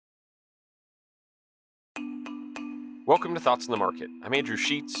Welcome to Thoughts on the Market. I'm Andrew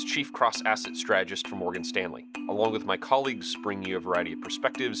Sheets, Chief Cross-Asset Strategist for Morgan Stanley. Along with my colleagues bringing you a variety of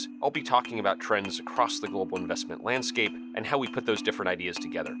perspectives, I'll be talking about trends across the global investment landscape and how we put those different ideas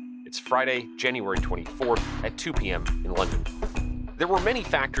together. It's Friday, January 24th at 2 p.m. in London. There were many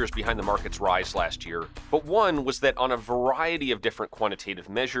factors behind the market's rise last year, but one was that on a variety of different quantitative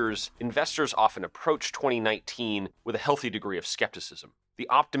measures, investors often approached 2019 with a healthy degree of skepticism. The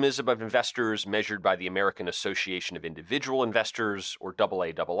optimism of investors, measured by the American Association of Individual Investors, or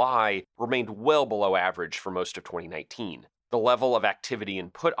AAII, remained well below average for most of 2019. The level of activity in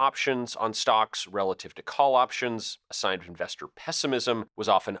put options on stocks relative to call options, a sign of investor pessimism, was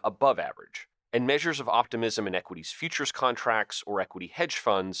often above average. And measures of optimism in equities futures contracts or equity hedge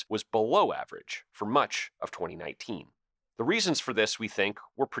funds was below average for much of 2019. The reasons for this, we think,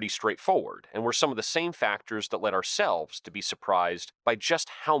 were pretty straightforward and were some of the same factors that led ourselves to be surprised by just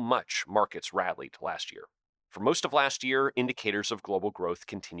how much markets rallied last year. For most of last year, indicators of global growth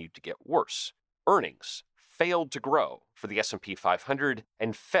continued to get worse. Earnings failed to grow for the S&P 500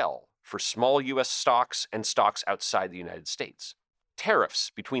 and fell for small U.S. stocks and stocks outside the United States.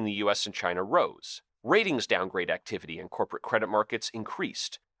 Tariffs between the U.S. and China rose. Ratings downgrade activity in corporate credit markets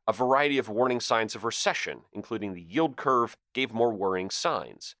increased. A variety of warning signs of recession, including the yield curve, gave more worrying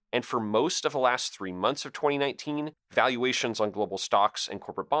signs. And for most of the last 3 months of 2019, valuations on global stocks and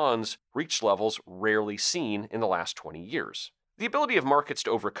corporate bonds reached levels rarely seen in the last 20 years. The ability of markets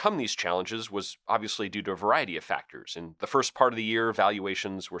to overcome these challenges was obviously due to a variety of factors. In the first part of the year,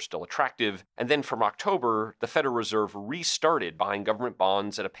 valuations were still attractive, and then from October, the Federal Reserve restarted buying government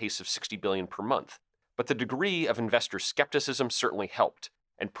bonds at a pace of $60 billion per month. But the degree of investor skepticism certainly helped,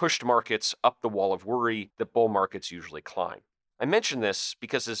 and pushed markets up the wall of worry that bull markets usually climb. I mention this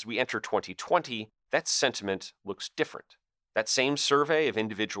because as we enter 2020, that sentiment looks different. That same survey of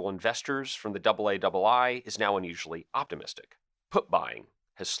individual investors from the AAII is now unusually optimistic. Put buying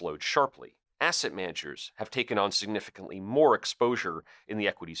has slowed sharply. Asset managers have taken on significantly more exposure in the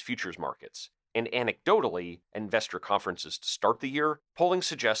equities futures markets. And anecdotally, at investor conferences to start the year, polling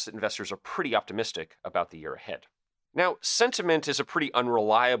suggests that investors are pretty optimistic about the year ahead. Now, sentiment is a pretty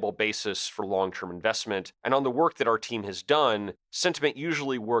unreliable basis for long-term investment, and on the work that our team has done, sentiment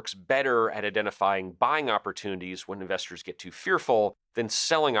usually works better at identifying buying opportunities when investors get too fearful than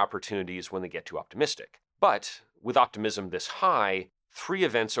selling opportunities when they get too optimistic. But with optimism this high, 3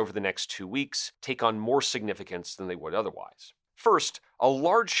 events over the next 2 weeks take on more significance than they would otherwise. First, a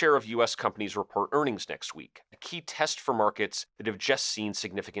large share of U.S. companies report earnings next week, a key test for markets that have just seen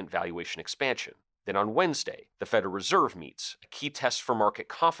significant valuation expansion. Then on Wednesday, the Federal Reserve meets, a key test for market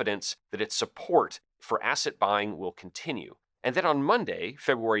confidence that its support for asset buying will continue. And then on Monday,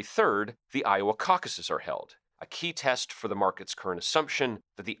 February 3rd, the Iowa caucuses are held, a key test for the market's current assumption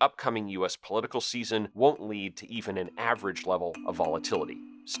that the upcoming U.S. political season won't lead to even an average level of volatility.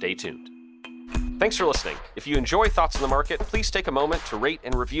 Stay tuned. Thanks for listening. If you enjoy Thoughts on the Market, please take a moment to rate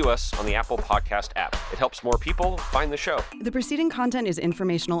and review us on the Apple Podcast app. It helps more people find the show. The preceding content is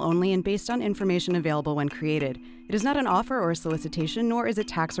informational only and based on information available when created. It is not an offer or a solicitation, nor is it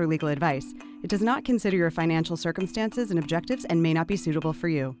tax or legal advice. It does not consider your financial circumstances and objectives and may not be suitable for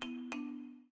you.